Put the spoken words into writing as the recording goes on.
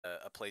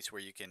a place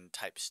where you can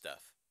type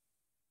stuff.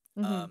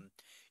 Mm-hmm.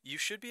 You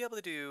should be able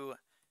to do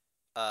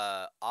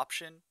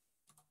Option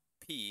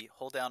P,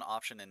 hold down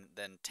Option and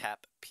then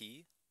tap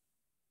P.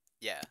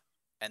 Yeah,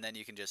 and then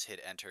you can just hit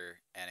Enter,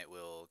 and it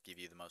will give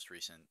you the most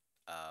recent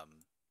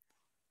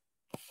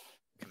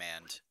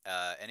command.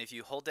 And if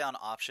you hold down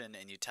Option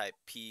and you type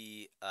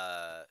P,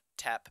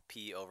 tap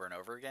P over and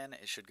over again,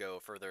 it should go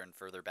further and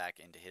further back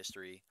into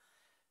history.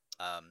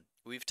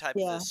 We've typed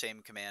the Yeah.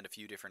 same command a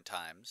few different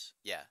times.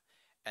 Yeah,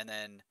 and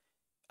then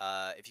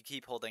if you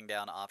keep holding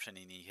down Option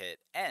and you hit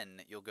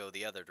N, you'll go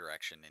the other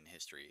direction in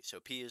history. So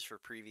P is for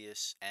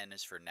previous, N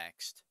is for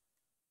next.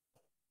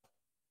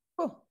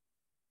 Cool.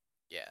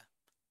 Yeah,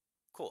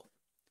 cool.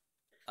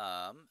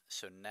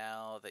 So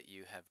now that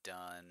you have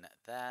done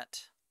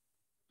that,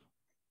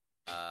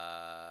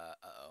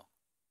 uh-oh,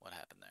 what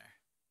happened there?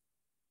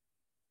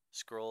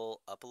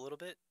 Scroll up a little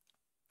bit.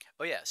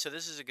 Oh yeah, so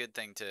this is a good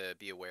thing to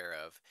be aware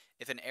of.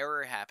 If an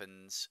error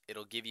happens,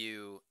 it'll give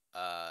you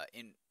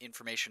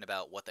information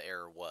about what the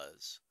error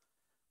was.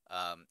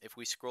 If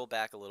we scroll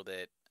back a little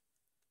bit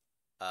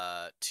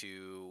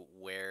to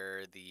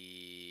where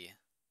the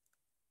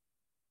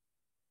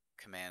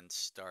command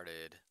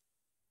started,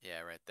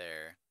 yeah, right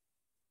there.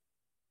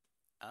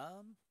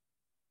 Um,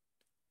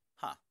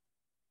 huh.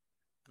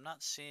 I'm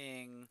not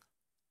seeing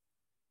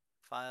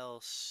file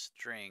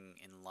string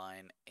in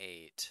line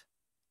 8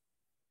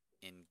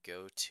 in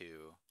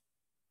goto.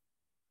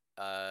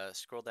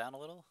 Scroll down a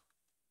little.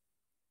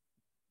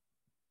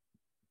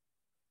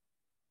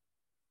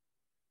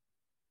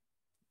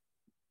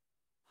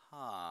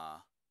 Huh.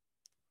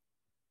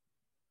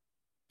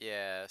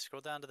 Yeah,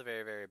 scroll down to the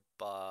very, very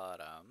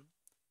bottom.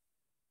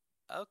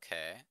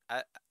 Okay.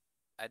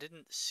 I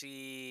didn't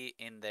see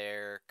in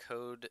there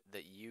code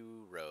that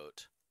you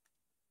wrote.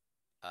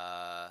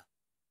 Uh,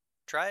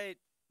 try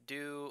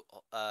do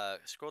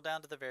scroll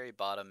down to the very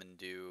bottom and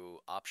do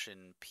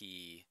Option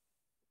P.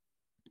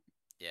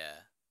 Yeah,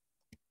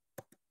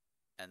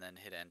 and then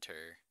hit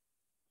enter.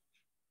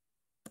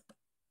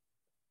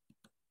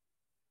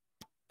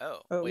 Oh,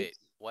 Oh, wait.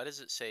 Why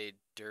does it say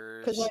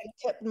because I DIRS?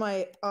 kept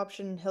my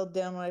option held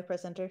down when I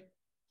press enter.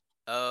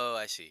 Oh,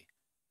 I see.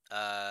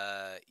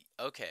 Uh,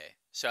 okay.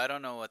 So I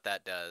don't know what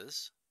that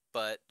does,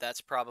 but that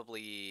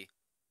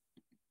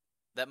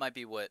might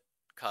be what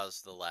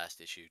caused the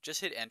last issue. Just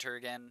hit enter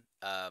again,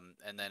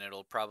 and then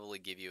it'll probably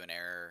give you an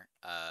error,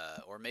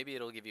 or maybe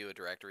it'll give you a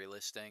directory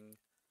listing.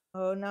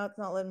 Oh, now it's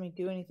not letting me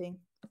do anything.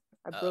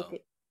 I broke Uh-oh.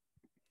 it.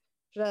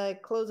 Should I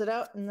close it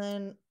out and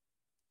then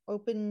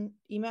open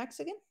Emacs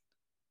again?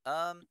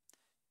 Um,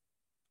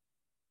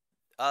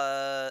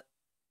 uh,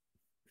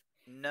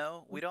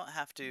 no, we don't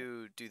have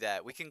to do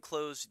that. We can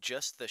close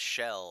just the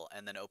shell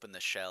and then open the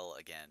shell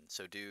again.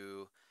 So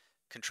do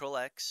Control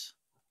X,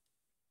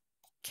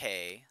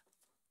 K.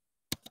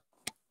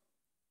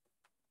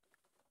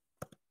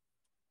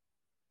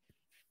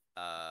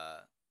 Uh,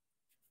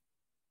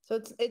 So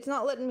it's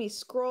not letting me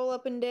scroll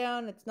up and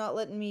down. It's not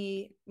letting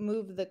me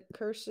move the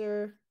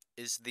cursor.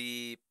 is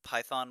the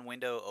Python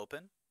window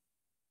open?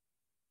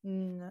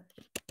 No,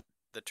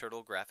 The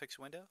Turtle graphics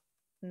window?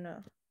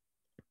 no.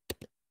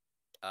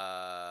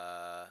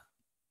 Uh,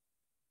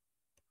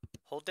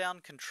 hold down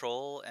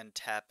Control and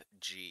tap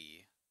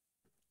G.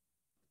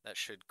 That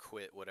should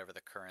quit whatever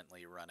the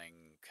currently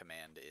running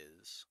command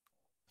is.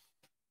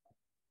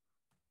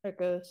 There it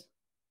goes.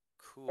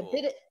 I did Cool.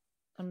 it.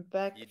 I'm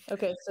back. You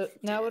Okay, so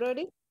now what do did.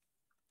 I do?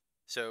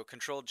 So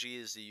Control G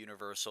is the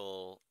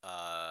universal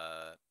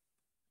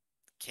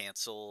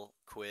cancel,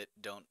 quit,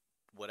 don't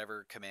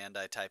whatever command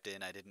I typed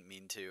in I didn't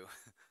mean to.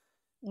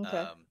 Okay.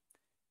 Um,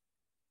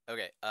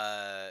 okay.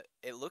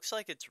 It looks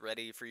like it's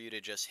ready for you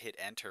to just hit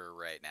enter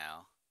right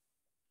now.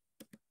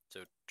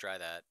 So try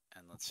that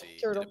and let's see. Did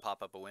it Turtle.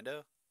 pop up a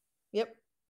window? Yep.